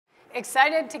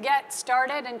Excited to get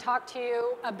started and talk to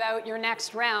you about your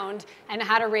next round and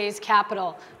how to raise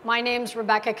capital. My name's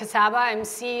Rebecca Casaba. I'm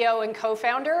CEO and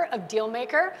co-founder of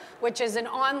Dealmaker, which is an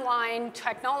online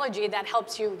technology that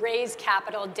helps you raise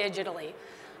capital digitally.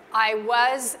 I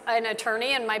was an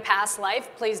attorney in my past life,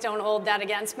 please don't hold that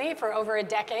against me, for over a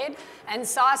decade, and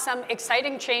saw some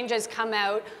exciting changes come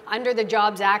out under the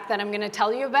Jobs Act that I'm going to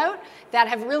tell you about that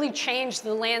have really changed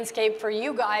the landscape for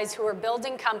you guys who are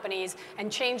building companies and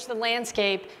changed the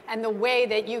landscape and the way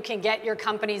that you can get your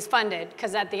companies funded,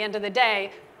 because at the end of the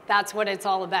day, that's what it's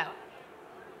all about.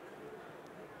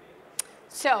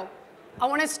 So, I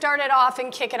want to start it off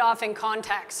and kick it off in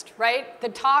context, right? The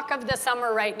talk of the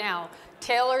summer right now,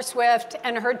 Taylor Swift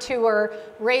and her tour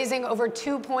raising over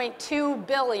 $2.2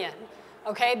 billion.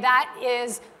 Okay, that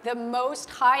is the most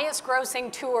highest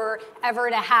grossing tour ever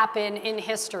to happen in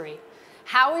history.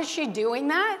 How is she doing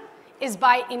that? Is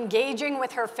by engaging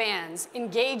with her fans,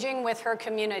 engaging with her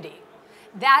community.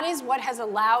 That is what has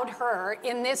allowed her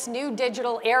in this new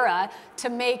digital era to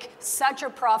make such a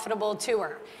profitable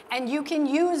tour. And you can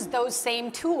use those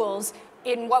same tools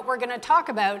in what we're going to talk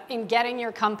about in getting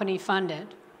your company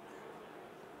funded.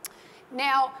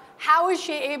 Now, how is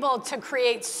she able to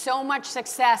create so much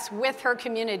success with her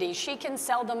community? She can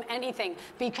sell them anything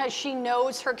because she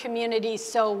knows her community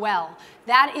so well.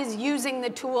 That is using the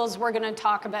tools we're going to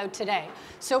talk about today.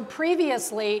 So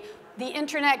previously, the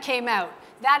internet came out.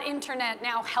 That internet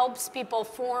now helps people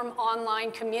form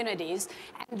online communities.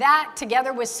 And that,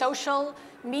 together with social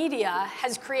media,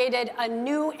 has created a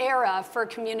new era for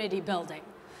community building.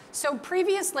 So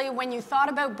previously, when you thought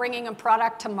about bringing a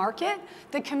product to market,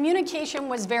 the communication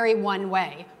was very one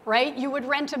way, right? You would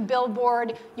rent a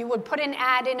billboard, you would put an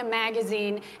ad in a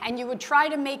magazine, and you would try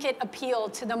to make it appeal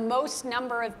to the most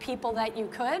number of people that you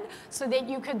could so that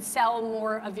you could sell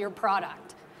more of your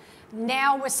product.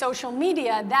 Now with social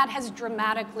media, that has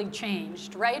dramatically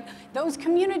changed, right? Those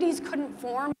communities couldn't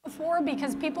form before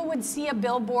because people would see a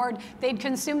billboard, they'd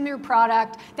consume your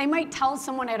product, they might tell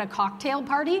someone at a cocktail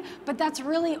party, but that's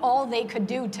really all they could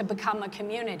do to become a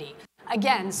community.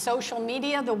 Again, social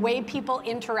media, the way people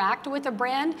interact with a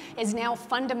brand is now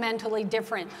fundamentally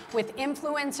different with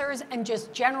influencers and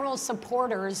just general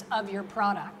supporters of your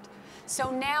product.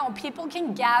 So now people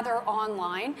can gather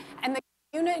online and the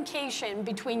communication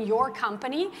between your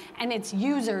company and its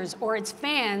users or its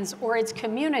fans or its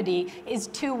community is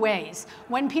two ways.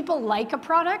 When people like a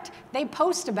product, they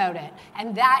post about it,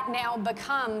 and that now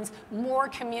becomes more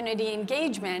community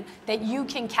engagement that you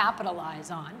can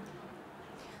capitalize on.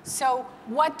 So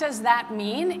what does that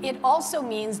mean? It also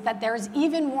means that there's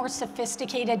even more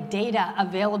sophisticated data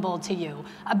available to you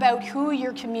about who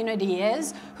your community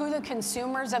is, who the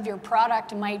consumers of your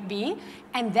product might be,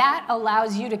 and that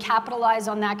allows you to capitalize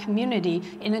on that community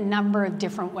in a number of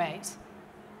different ways.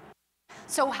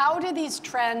 So how do these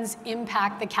trends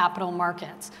impact the capital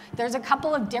markets? There's a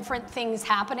couple of different things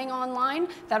happening online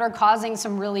that are causing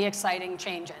some really exciting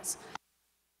changes.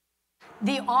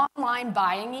 The online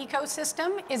buying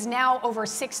ecosystem is now over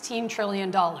 $16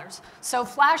 trillion. So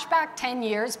flashback 10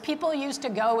 years, people used to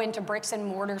go into bricks and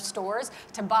mortar stores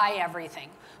to buy everything.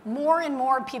 More and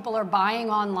more people are buying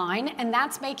online, and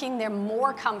that's making them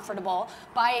more comfortable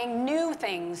buying new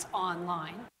things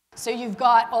online. So you've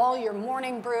got all your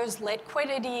morning brews,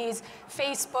 liquidities,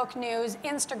 Facebook news,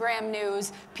 Instagram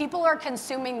news. People are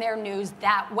consuming their news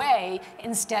that way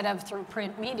instead of through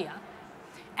print media.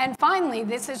 And finally,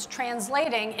 this is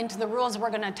translating into the rules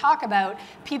we're going to talk about,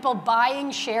 people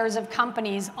buying shares of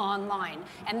companies online.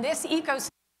 And this ecosystem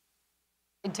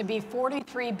is to be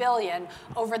 $43 billion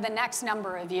over the next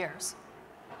number of years.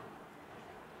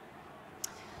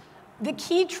 The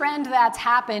key trend that's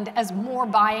happened as more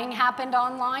buying happened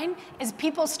online is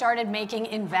people started making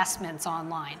investments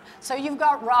online. So you've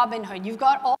got Robinhood, you've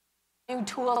got all new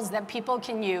tools that people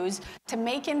can use to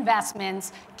make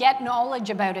investments, get knowledge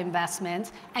about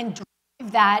investments, and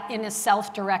drive that in a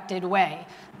self-directed way.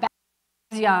 Back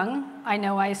when I was young, I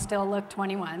know I still look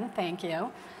 21, thank you,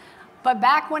 but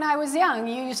back when I was young,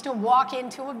 you used to walk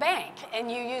into a bank and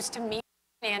you used to meet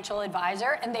a financial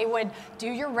advisor and they would do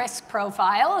your risk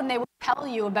profile and they would tell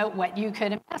you about what you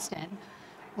could invest in.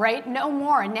 Right? No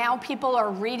more. Now people are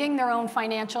reading their own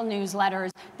financial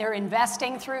newsletters, they're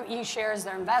investing through eShares,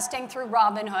 they're investing through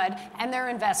Robinhood, and they're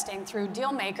investing through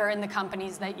Dealmaker and the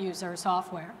companies that use our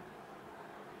software.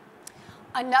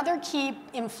 Another key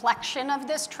inflection of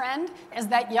this trend is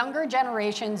that younger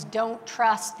generations don't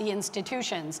trust the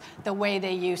institutions the way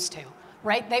they used to.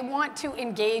 Right? They want to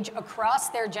engage across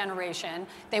their generation.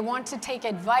 They want to take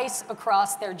advice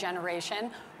across their generation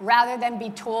rather than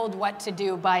be told what to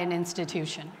do by an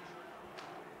institution.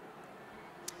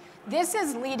 This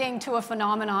is leading to a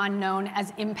phenomenon known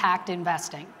as impact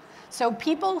investing. So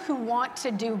people who want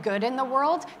to do good in the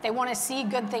world, they want to see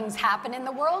good things happen in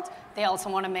the world. They also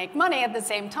want to make money at the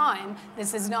same time.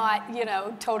 This is not,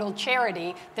 total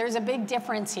charity. There's a big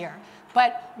difference here.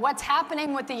 But what's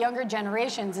happening with the younger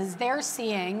generations is they're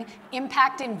seeing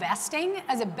impact investing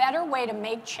as a better way to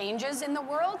make changes in the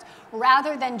world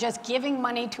rather than just giving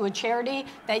money to a charity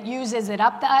that uses it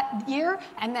up that year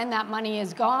and then that money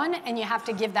is gone and you have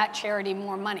to give that charity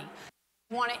more money.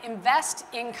 You want to invest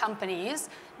in companies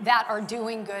that are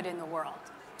doing good in the world.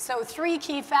 So 3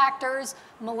 key factors.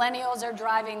 Millennials are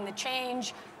driving the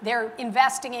change. They're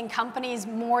investing in companies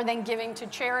more than giving to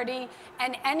charity.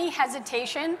 And any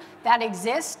hesitation that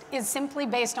exists is simply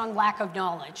based on lack of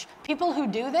knowledge. People who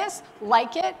do this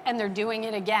like it, and they're doing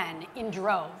it again in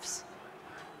droves.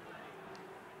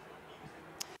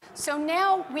 So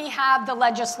now we have the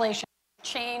legislation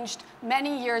changed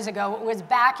many years ago. It was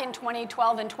back in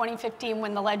 2012 and 2015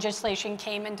 when the legislation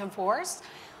came into force.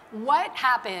 What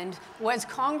happened was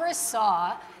Congress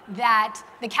saw that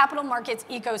the capital markets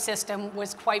ecosystem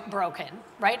was quite broken,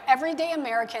 right? Everyday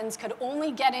Americans could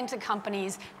only get into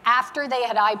companies after they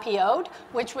had IPO'd,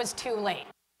 which was too late.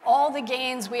 All the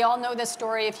gains, we all know this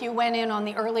story. If you went in on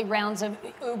the early rounds of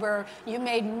Uber, you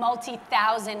made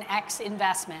multi-thousand-X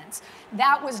investments.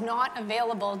 That was not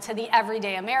available to the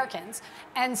everyday Americans.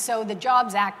 And so the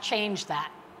Jobs Act changed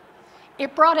that.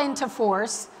 It brought into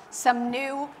force some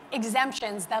new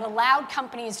exemptions that allowed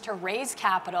companies to raise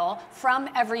capital from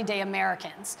everyday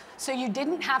Americans. So you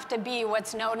didn't have to be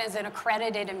what's known as an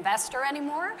accredited investor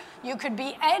anymore. You could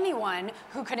be anyone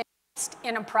who could invest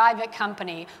in a private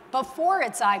company before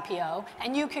its IPO,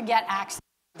 and you could get access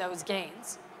to those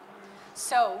gains.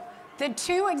 So the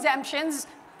 2 exemptions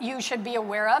you should be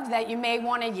aware of that you may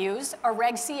want to use are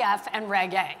Reg CF and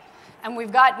Reg A. And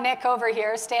we've got Nick over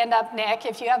here. Stand up, Nick.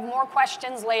 If you have more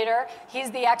questions later,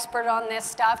 he's the expert on this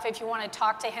stuff. If you want to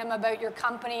talk to him about your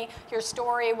company, your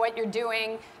story, what you're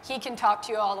doing, he can talk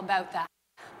to you all about that.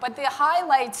 But the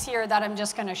highlights here that I'm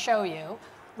just going to show you,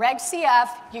 Reg CF,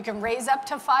 you can raise up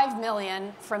to $5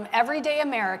 million from everyday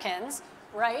Americans,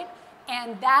 right?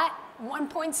 And that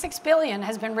 $1.6 billion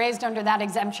has been raised under that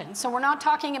exemption. So we're not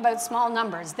talking about small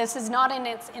numbers. This is not in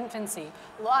its infancy.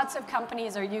 Lots of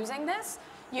companies are using this.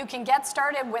 You can get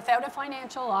started without a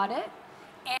financial audit,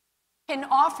 and you can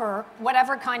offer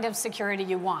whatever kind of security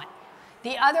you want.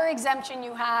 The other exemption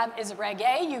you have is Reg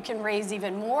A. You can raise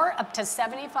even more, up to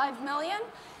 $75 million.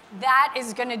 That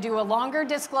is going to do a longer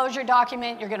disclosure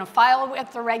document. You're going to file it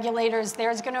with the regulators.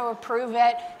 They're going to approve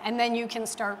it, and then you can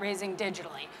start raising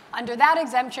digitally. Under that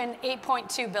exemption,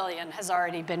 $8.2 billion has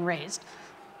already been raised.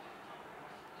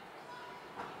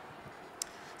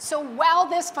 So while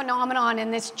this phenomenon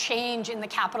and this change in the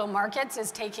capital markets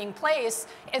is taking place,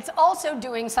 it's also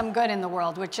doing some good in the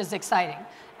world, which is exciting.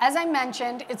 As I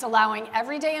mentioned, it's allowing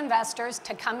everyday investors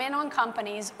to come in on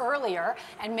companies earlier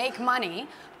and make money,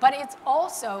 but it's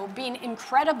also been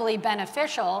incredibly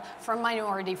beneficial for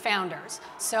minority founders.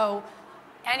 So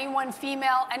anyone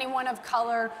female, anyone of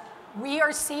color, we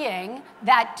are seeing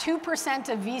that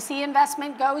 2% of VC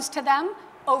investment goes to them.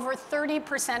 Over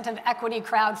 30% of equity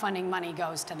crowdfunding money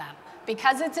goes to them.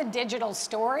 Because it's a digital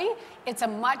story, it's a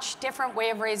much different way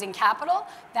of raising capital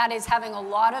that is having a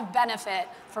lot of benefit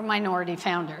for minority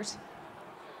founders.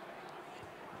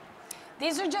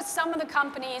 These are just some of the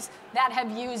companies that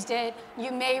have used it.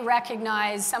 You may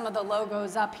recognize some of the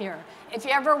logos up here. If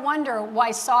you ever wonder why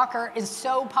soccer is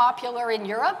so popular in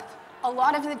Europe, a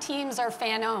lot of the teams are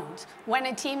fan-owned. When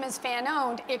a team is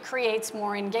fan-owned, it creates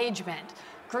more engagement.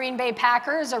 Green Bay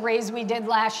Packers, a raise we did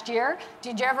last year.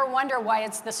 Did you ever wonder why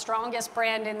it's the strongest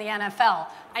brand in the NFL?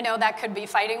 I know that could be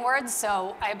fighting words,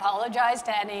 so I apologize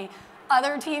to any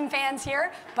other team fans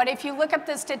here. But if you look up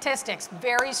the statistics,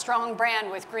 very strong brand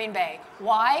with Green Bay.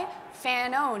 Why?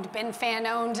 Fan-owned, been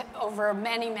fan-owned over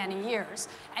many, many years.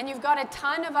 And you've got a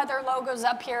ton of other logos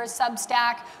up here.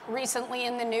 Substack, recently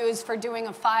in the news for doing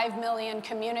a $5 million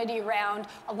community round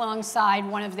alongside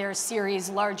one of their series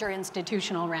larger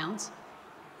institutional rounds.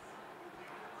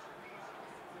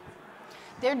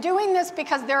 They're doing this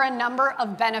because there are a number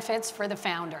of benefits for the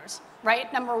founders,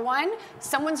 right? Number one,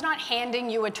 someone's not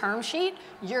handing you a term sheet.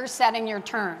 You're setting your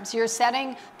terms. You're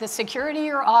setting the security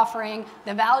you're offering,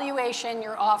 the valuation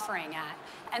you're offering at.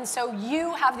 And so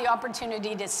you have the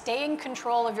opportunity to stay in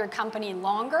control of your company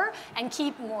longer and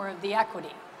keep more of the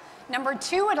equity. Number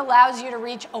two, it allows you to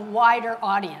reach a wider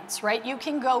audience, right? You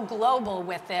can go global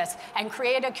with this and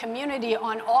create a community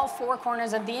on all 4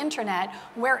 corners of the internet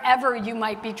wherever you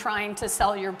might be trying to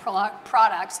sell your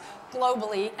products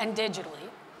globally and digitally.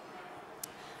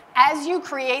 As you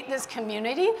create this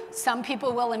community, some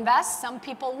people will invest, some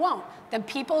people won't. The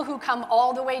people who come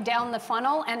all the way down the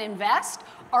funnel and invest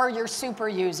are your super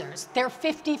users. They're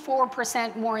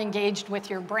 54% more engaged with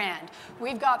your brand.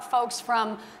 We've got folks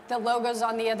from the logos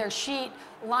on the other sheet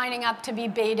lining up to be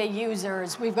beta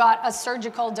users. We've got a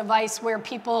surgical device where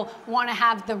people want to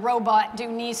have the robot do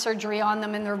knee surgery on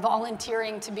them and they're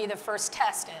volunteering to be the first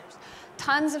testers.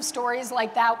 Tons of stories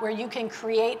like that where you can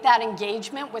create that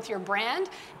engagement with your brand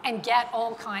and get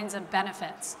all kinds of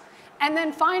benefits. And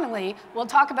then finally, we'll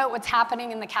talk about what's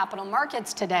happening in the capital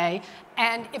markets today.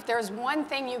 And if there's one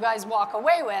thing you guys walk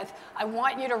away with, I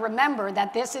want you to remember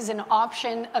that this is an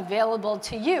option available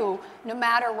to you no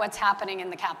matter what's happening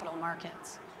in the capital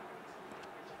markets.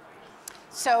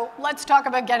 So let's talk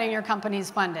about getting your companies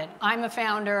funded. I'm a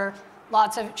founder.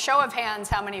 Lots of show of hands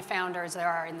how many founders there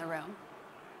are in the room.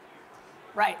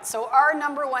 Right, so our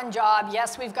number one job,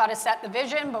 yes, we've got to set the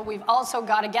vision, but we've also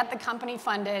got to get the company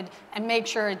funded and make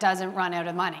sure it doesn't run out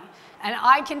of money. And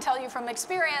I can tell you from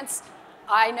experience,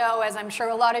 I know, as I'm sure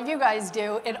a lot of you guys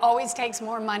do, it always takes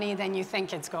more money than you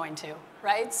think it's going to,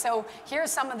 right? So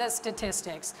here's some of the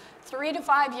statistics. 3 to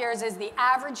 5 years is the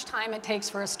average time it takes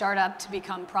for a startup to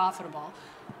become profitable.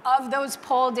 Of those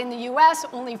polled in the US,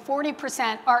 only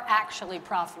 40% are actually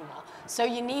profitable. So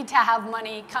you need to have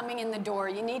money coming in the door.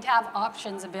 You need to have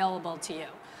options available to you.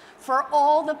 For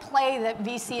all the play that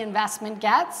VC investment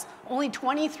gets, only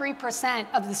 23%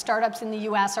 of the startups in the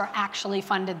US are actually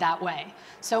funded that way.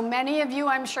 So many of you,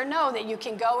 I'm sure, know that you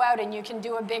can go out and you can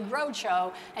do a big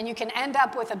roadshow and you can end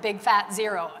up with a big fat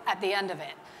zero at the end of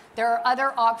it. There are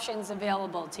other options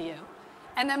available to you.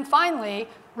 And then finally,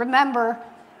 remember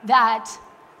that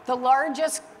the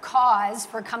largest cause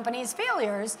for companies'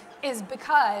 failures is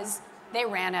because they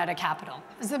ran out of capital.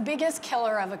 It's the biggest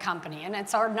killer of a company, and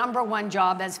it's our number one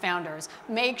job as founders.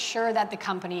 Make sure that the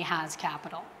company has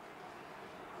capital.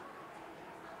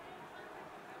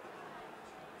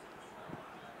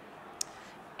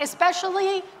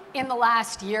 Especially in the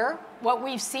last year, what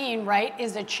we've seen, right,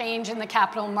 is a change in the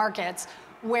capital markets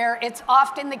where it's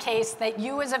often the case that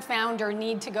you as a founder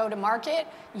need to go to market,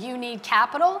 you need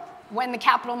capital, when the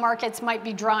capital markets might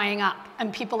be drying up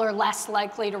and people are less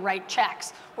likely to write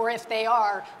checks. Or if they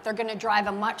are, they're going to drive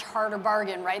a much harder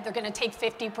bargain, right? They're going to take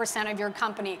 50% of your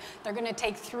company. They're going to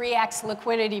take 3x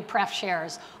liquidity pref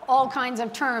shares, all kinds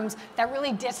of terms that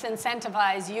really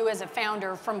disincentivize you as a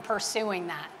founder from pursuing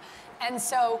that. And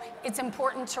so it's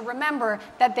important to remember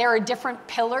that there are different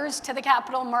pillars to the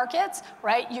capital markets,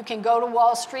 right? You can go to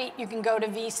Wall Street, you can go to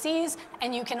VCs,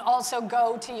 and you can also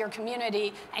go to your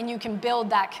community, and you can build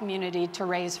that community to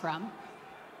raise from.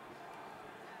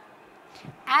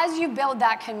 As you build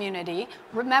that community,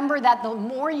 remember that the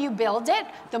more you build it,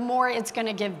 the more it's going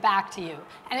to give back to you.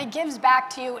 And it gives back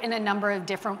to you in a number of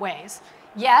different ways.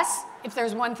 Yes, if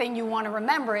there's one thing you want to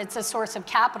remember, it's a source of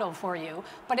capital for you,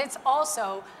 but it's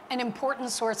also an important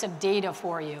source of data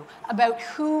for you about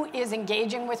who is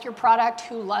engaging with your product,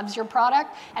 who loves your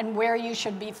product, and where you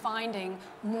should be finding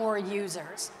more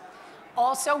users.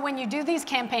 Also, when you do these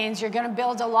campaigns, you're going to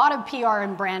build a lot of PR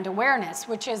and brand awareness,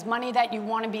 which is money that you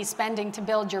want to be spending to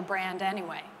build your brand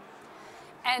anyway.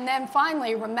 And then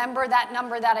finally, remember that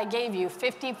number that I gave you,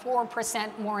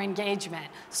 54% more engagement.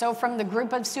 So from the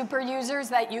group of super users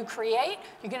that you create,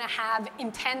 you're going to have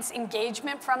intense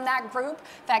engagement from that group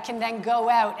that can then go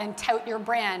out and tout your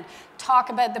brand,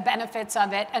 talk about the benefits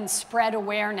of it, and spread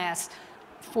awareness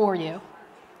for you.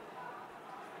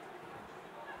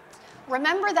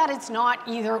 Remember that it's not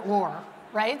either or.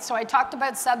 Right? So I talked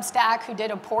about Substack, who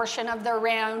did a portion of their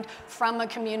round from a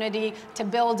community to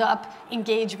build up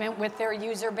engagement with their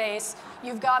user base.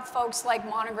 You've got folks like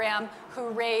Monogram, who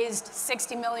raised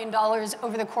 $60 million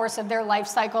over the course of their life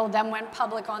cycle, then went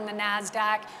public on the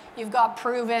NASDAQ. You've got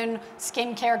Proven,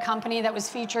 skincare company that was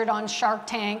featured on Shark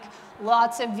Tank.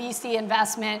 Lots of VC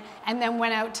investment, and then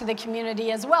went out to the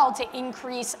community as well to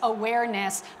increase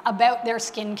awareness about their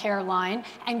skincare line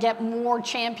and get more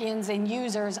champions and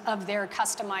users of their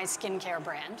customized skincare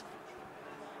brand.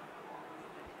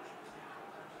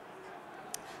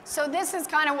 So this is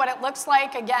kind of what it looks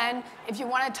like. Again, if you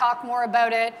want to talk more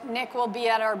about it, Nick will be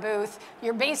at our booth.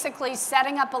 You're basically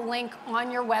setting up a link on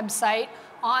your website,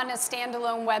 on a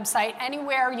standalone website,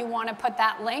 anywhere you want to put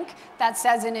that link that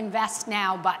says an Invest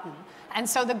Now button. And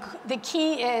so the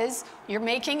key is you're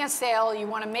making a sale, you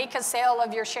want to make a sale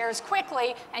of your shares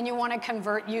quickly, and you want to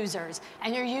convert users.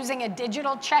 And you're using a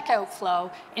digital checkout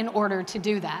flow in order to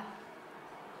do that.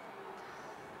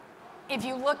 If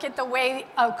you look at the way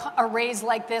a raise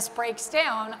like this breaks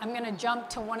down, I'm going to jump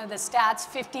to one of the stats,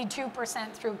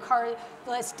 52% through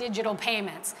cardless digital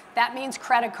payments. That means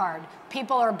credit card.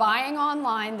 People are buying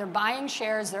online, they're buying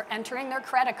shares, they're entering their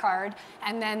credit card,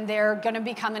 and then they're going to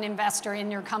become an investor in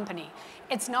your company.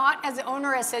 It's not as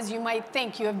onerous as you might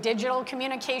think. You have digital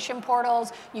communication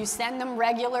portals, you send them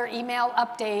regular email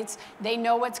updates, they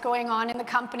know what's going on in the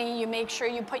company, you make sure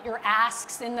you put your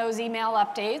asks in those email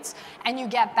updates, and you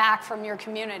get back from your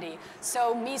community.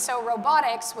 So Miso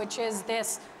Robotics, which is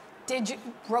this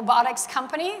robotics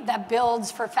company that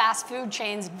builds for fast food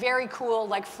chains very cool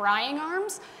like frying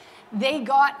arms, they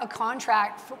got a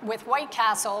contract with White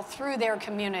Castle through their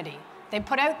community. They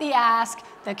put out the ask,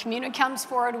 the community comes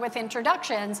forward with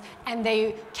introductions, and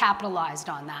they capitalized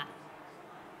on that.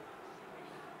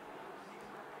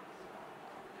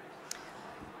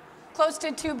 Close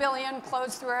to $2 billion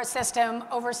closed through our system.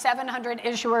 Over 700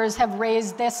 issuers have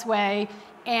raised this way,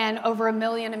 and over 1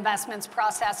 million investments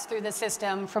processed through the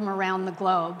system from around the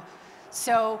globe.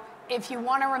 So if you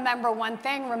want to remember one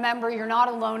thing, remember you're not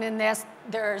alone in this.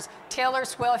 Taylor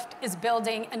Swift is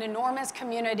building an enormous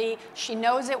community. She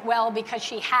knows it well because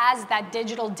she has that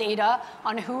digital data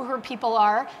on who her people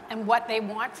are and what they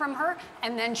want from her,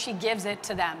 and then she gives it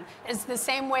to them. It's the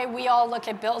same way we all look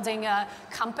at building a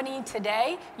company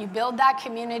today. You build that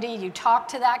community, you talk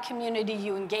to that community,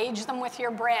 you engage them with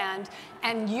your brand,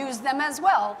 and use them as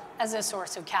well as a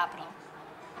source of capital.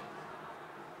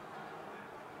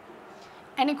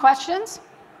 Any questions?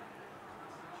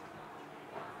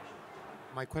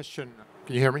 My question,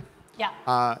 can you hear me?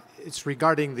 Yeah. It's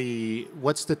regarding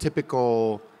what's the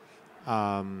typical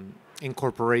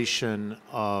incorporation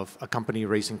of a company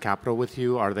raising capital with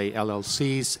you? Are they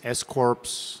LLCs,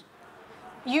 S-Corps?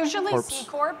 Usually Corps? C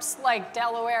Corps, like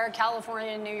Delaware,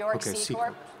 California, New York, Okay, C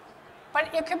Corp.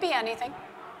 But it could be anything.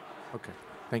 Okay,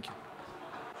 thank you.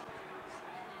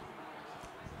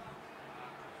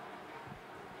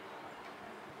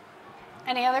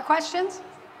 Any other questions?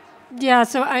 Yeah,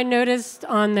 so I noticed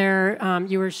on there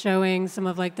you were showing some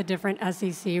of like the different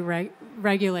SEC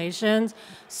regulations.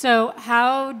 So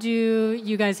how do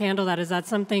you guys handle that? Is that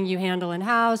something you handle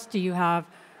in-house? Do you have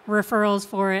referrals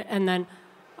for it? And then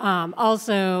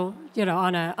also, you know,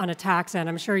 on a tax end,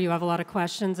 I'm sure you have a lot of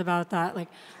questions about that. Like,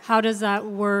 how does that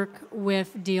work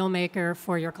with DealMaker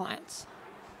for your clients?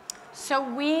 So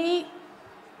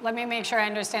let me make sure I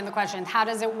understand the question. How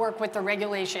does it work with the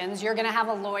regulations? You're going to have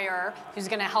a lawyer who's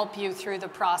going to help you through the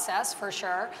process, for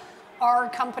sure. Our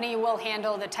company will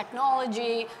handle the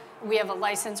technology. We have a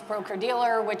licensed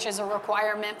broker-dealer, which is a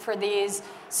requirement for these.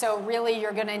 So really,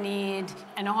 you're going to need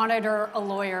an auditor, a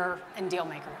lawyer, and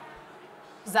DealMaker.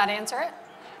 Does that answer it?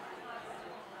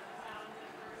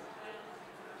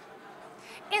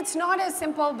 It's not as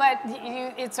simple, but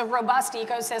it's a robust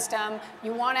ecosystem.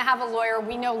 You want to have a lawyer.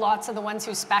 We know lots of the ones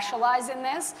who specialize in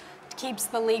this. It keeps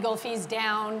the legal fees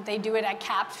down. They do it at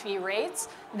capped fee rates.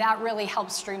 That really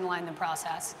helps streamline the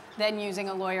process than using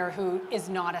a lawyer who is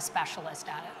not a specialist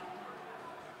at it.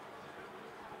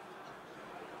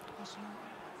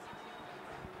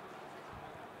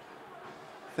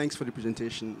 Thanks for the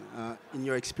presentation. In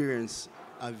your experience,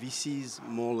 are VCs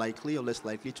more likely or less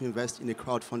likely to invest in a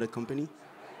crowdfunded company?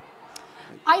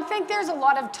 I think there's a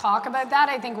lot of talk about that.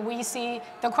 I think we see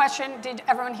the question. Did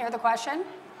everyone hear the question?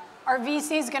 Are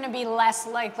VCs going to be less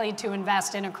likely to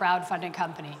invest in a crowdfunded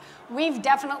company? We've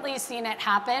definitely seen it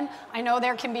happen. I know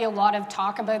there can be a lot of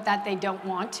talk about that they don't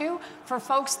want to. For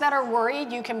folks that are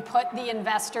worried, you can put the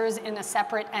investors in a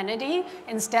separate entity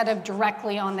instead of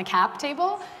directly on the cap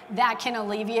table. That can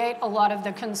alleviate a lot of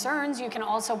the concerns. You can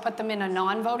also put them in a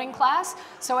non-voting class.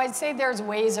 So I'd say there's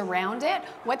ways around it.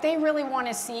 What they really want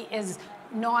to see is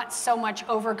not so much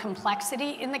over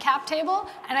complexity in the cap table.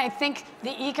 And I think the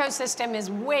ecosystem is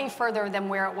way further than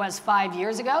where it was 5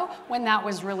 years ago when that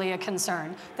was really a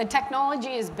concern. The technology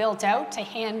is built out to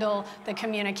handle the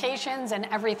communications and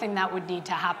everything that would need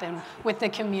to happen with the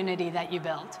community that you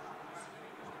build.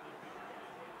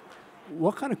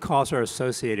 What kind of costs are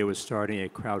associated with starting a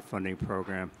crowdfunding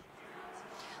program?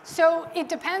 So it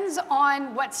depends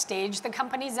on what stage the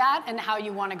company's at and how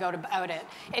you want to go about it.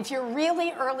 If you're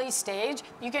really early stage,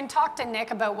 you can talk to Nick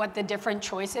about what the different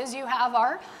choices you have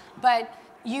are, but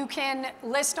you can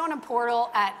list on a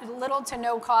portal at little to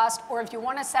no cost, or if you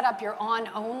want to set up your own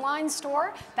online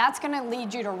store, that's going to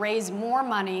lead you to raise more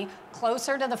money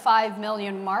closer to the 5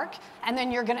 million mark, and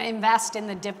then you're going to invest in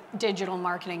the digital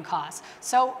marketing costs.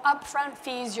 So upfront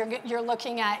fees, you're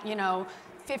looking at, you know,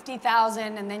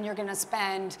 $50,000, and then you're going to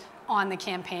spend on the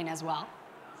campaign as well.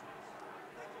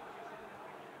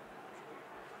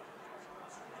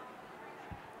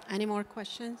 Any more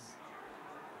questions?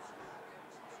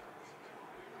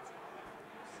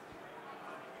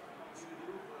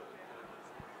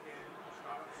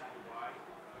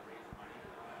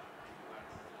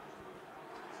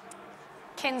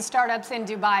 can startups in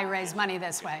Dubai raise money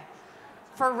this way?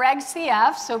 For Reg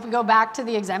CF, so if we go back to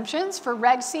the exemptions, for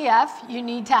Reg CF, you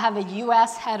need to have a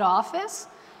US head office.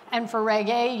 And for Reg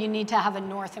A, you need to have a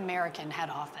North American head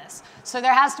office. So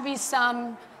there has to be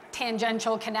some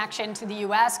tangential connection to the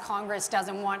US. Congress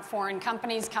doesn't want foreign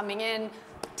companies coming in,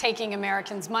 taking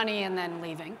Americans' money, and then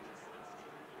leaving.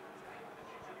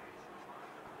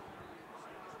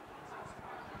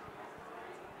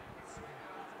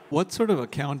 What sort of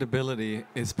accountability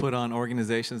is put on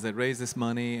organizations that raise this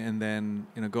money and then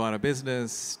go out of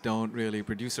business, don't really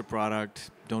produce a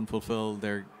product, don't fulfill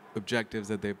their objectives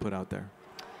that they put out there?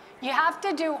 You have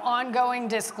to do ongoing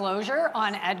disclosure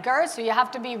on EDGAR, so you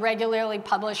have to be regularly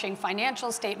publishing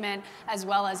financial statement as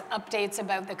well as updates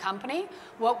about the company.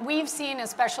 What we've seen,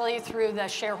 especially through the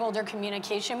shareholder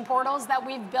communication portals that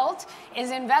we've built,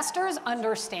 is investors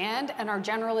understand and are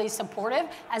generally supportive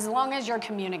as long as you're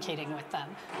communicating with them.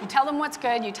 You tell them what's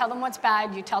good, you tell them what's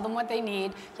bad, you tell them what they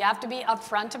need. You have to be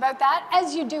upfront about that,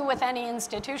 as you do with any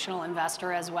institutional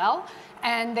investor as well,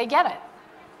 and they get it.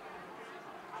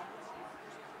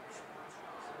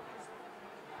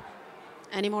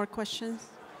 Any more questions?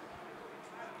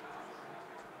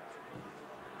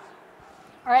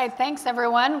 All right, thanks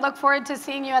everyone. Look forward to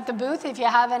seeing you at the booth if you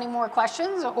have any more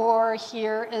questions, or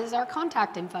here is our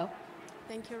contact info.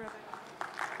 Thank you, Rebecca.